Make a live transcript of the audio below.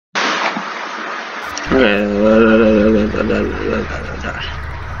One.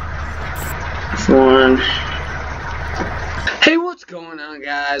 Hey, what's going on,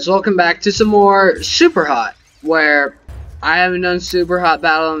 guys? Welcome back to some more Super Hot, where I haven't done Super Hot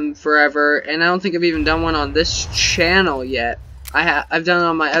Battle in forever, and I don't think I've even done one on this channel yet. I've done it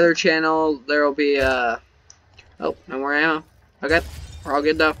on my other channel. There will be oh, no more ammo. Okay, we're all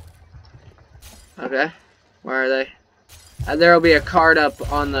good though. Okay, where are they? There will be a card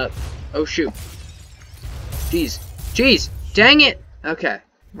up on the. Oh shoot! Jeez, dang it! Okay,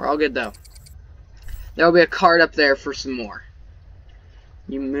 we're all good though. There will be a card up there for some more.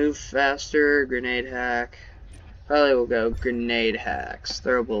 You move faster, grenade hack. Probably will go grenade hacks.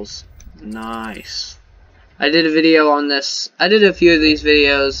 Throwables. Nice. I did a video on this. I did a few of these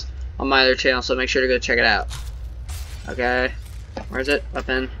videos on my other channel, so make sure to go check it out. Okay. Where is it?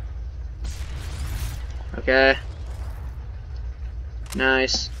 Weapon. Okay.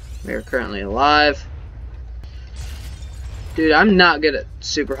 Nice. We are currently alive. Dude, I'm not good at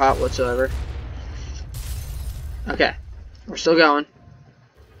Super Hot whatsoever. Okay. We're still going.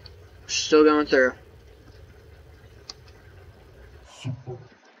 We're still going through.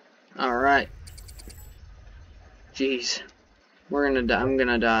 Alright. Jeez. We're gonna die. I'm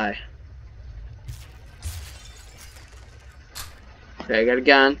gonna die. Okay, I got a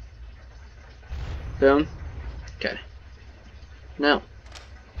gun. Boom. Okay. No.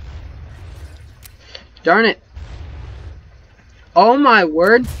 Darn it. Oh my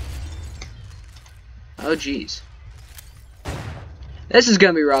word. Oh jeez. This is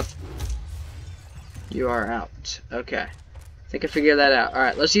gonna be rough. You are out. Okay. I think I figured that out.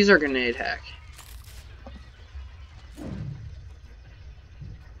 Alright, let's use our grenade hack.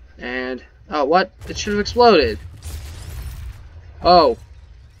 And oh, what? It should have exploded. Oh.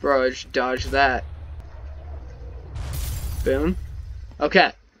 Bro, I just dodged that. Boom.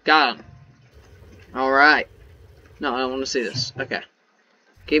 Okay, got him. Alright. No, I don't want to see this. Okay.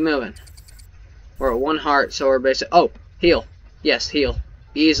 Keep moving. We're at 1 heart, so we're basically... Oh, heal. Yes, heal.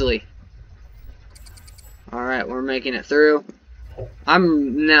 Easily. Alright, we're making it through.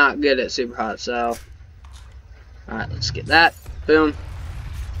 I'm not good at Super Hot, so... Alright, let's get that. Boom.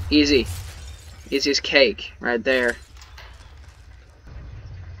 Easy. Easy as cake. Right there.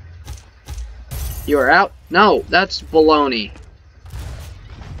 You are out? No, that's baloney.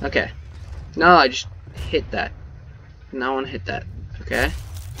 Okay. No, I just hit that. No, I want to hit that. Okay.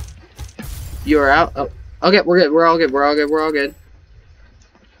 You are out? Oh. Okay, we're good. We're all good. We're all good. We're all good.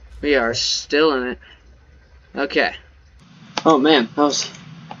 We are still in it. Okay. Oh man, that was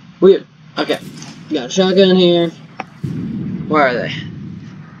weird. Okay. Got a shotgun here. Where are they?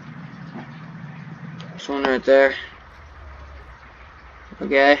 There's one right there.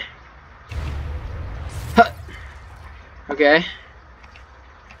 Okay. Huh. Okay.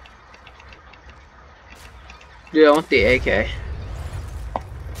 Dude, I want the AK.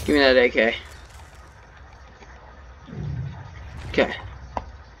 Give me that AK. Okay.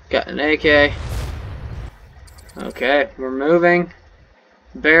 Got an AK. Okay, we're moving.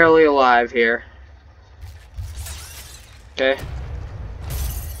 Barely alive here. Okay.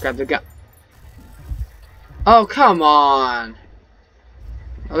 Grab the gun. Oh, come on!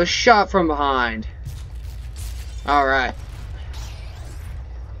 I was shot from behind. Alright.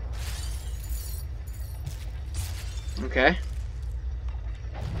 Okay.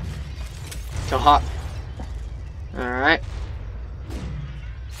 To hop. Alright.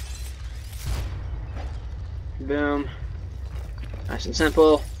 Boom. Nice and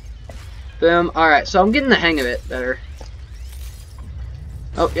simple. Boom. Alright, so I'm getting the hang of it better.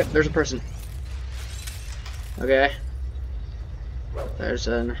 Oh, yep, there's a person. Okay. There's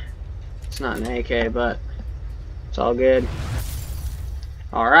an... It's not an AK, but... It's all good.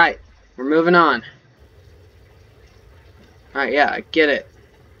 Alright. We're moving on. Alright, yeah, I get it.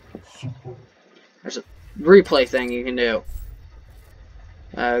 There's a replay thing you can do.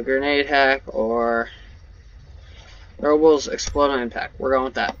 Grenade hack or... Throwables explode on impact. We're going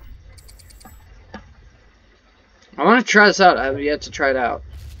with that. I want to try this out. I have yet to try it out.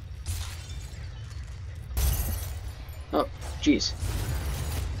 Oh, jeez.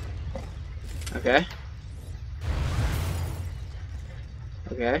 Okay.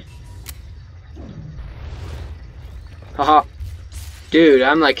 Okay. Haha. Dude,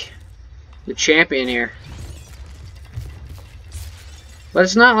 I'm like the champion here. But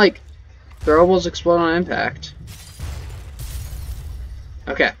it's not like throwables explode on impact.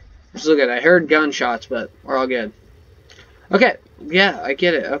 Okay. We're still good. I heard gunshots, but we're all good. Okay. Yeah, I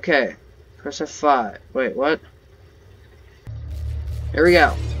get it. Okay. Press F5. Wait, what? Here we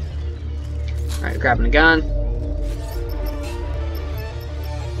go. Alright, grabbing a gun.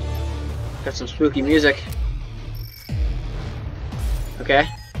 Got some spooky music. Okay.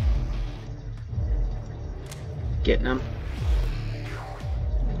 Getting him.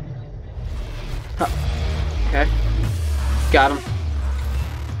 Huh. Okay. Got him.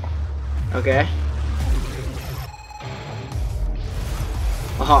 Okay.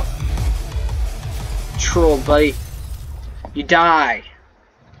 Aha. Troll, buddy. You die.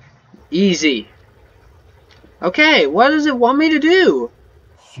 Easy. Okay, what does it want me to do?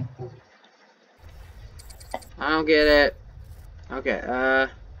 I don't get it. Okay,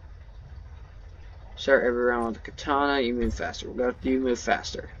 start every round with the katana. You move faster. We'll go. You move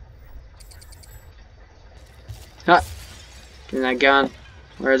faster. Ha! Give me that gun.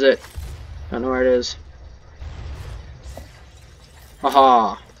 Where is it? Don't know where it is.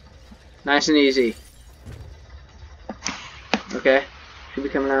 Aha! Nice and easy. Okay. Should be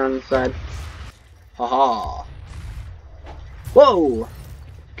coming out on the side. Haha. Whoa!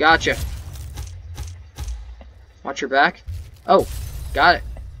 Gotcha. Watch your back. Oh, got it.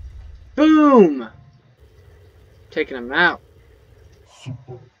 Boom! Taking him out.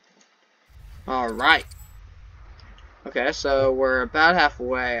 Alright. Okay, so we're about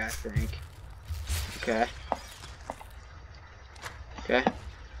halfway, I think. Okay. Okay.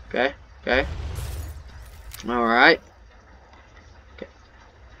 Okay. Okay. Alright. Okay.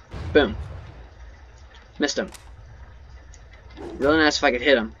 Boom. Missed him. Really nice if I could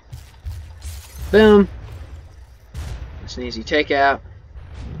hit him. Boom. That's an easy takeout.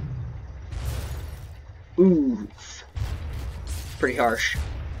 Oof. Pretty harsh.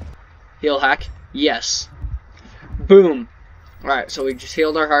 Heal hack. Yes. Boom. Alright, so we just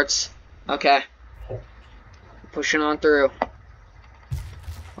healed our hearts. Okay. Pushing on through.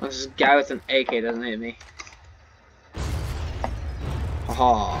 This guy with an AK doesn't hit me.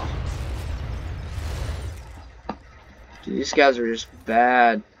 Haha. Dude, these guys are just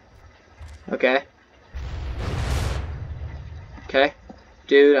bad. Okay. Okay.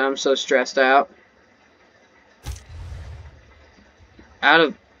 Dude, I'm so stressed out. Out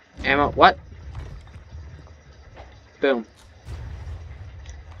of ammo. What? Boom.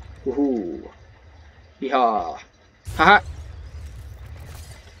 Woohoo. Yeehaw. Haha.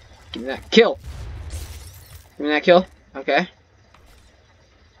 Give me that kill. Give me that kill. Okay.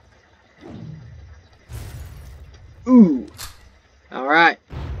 Ooh. Alright.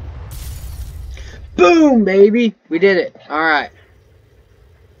 Boom, baby. We did it. Alright.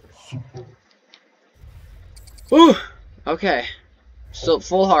 Ooh. Okay. Still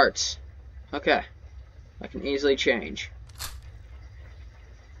full hearts. Okay. I can easily change.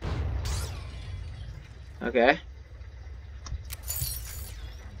 Okay.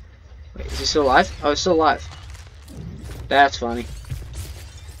 Wait, is he still alive? Oh, he's still alive. That's funny.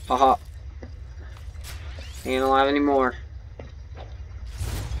 Haha. Ain't alive anymore.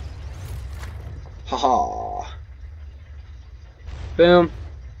 Haha. Boom.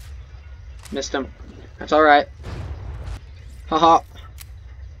 Missed him. That's alright. Haha.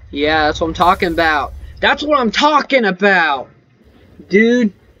 Yeah, that's what I'm talking about. That's what I'm talking about!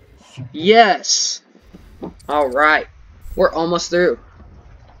 Dude. Yes. Alright. We're almost through.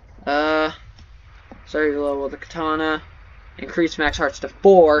 Sorry, level with the katana. Increase max hearts to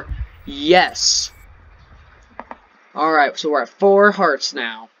 4. Yes. Alright, so we're at 4 hearts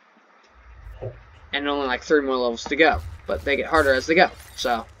now. And only like 3 more levels to go. But they get harder as they go,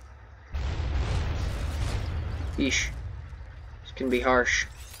 so. Yeesh. This can be harsh.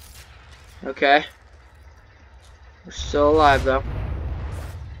 Okay. We're still alive though.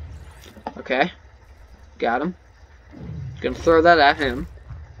 Okay. Got him. Gonna throw that at him.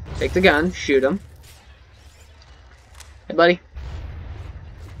 Take the gun, shoot him. Hey buddy.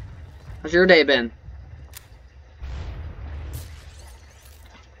 How's your day been?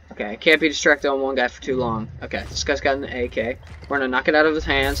 Okay, I can't be distracted on one guy for too long. Okay, this guy's got an AK. We're gonna knock it out of his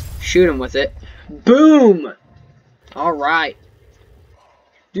hands, shoot him with it. Boom! Alright.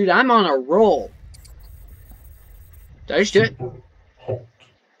 Dude, I'm on a roll. Did I just do it?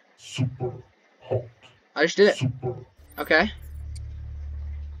 I just did it. Okay.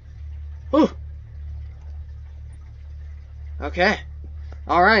 Whew. Okay.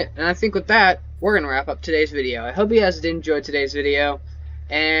 Alright, and I think with that, we're going to wrap up today's video. I hope you guys did enjoy today's video.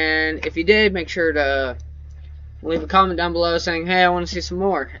 And if you did, make sure to leave a comment down below saying, hey, I want to see some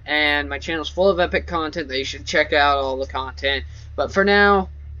more. And my channel's full of epic content that you should check out all the content. But for now,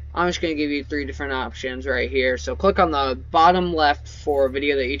 I'm just going to give you 3 different options right here. So click on the bottom left for a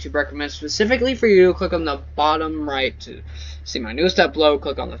video that YouTube recommends specifically for you. Click on the bottom right to see my newest upload.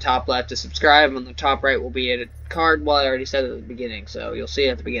 Click on the top left to subscribe. On the top right will be a card. Well, I already said it at the beginning, so you'll see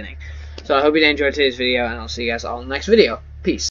it at the beginning. So I hope you did enjoy today's video, and I'll see you guys all in the next video. Peace.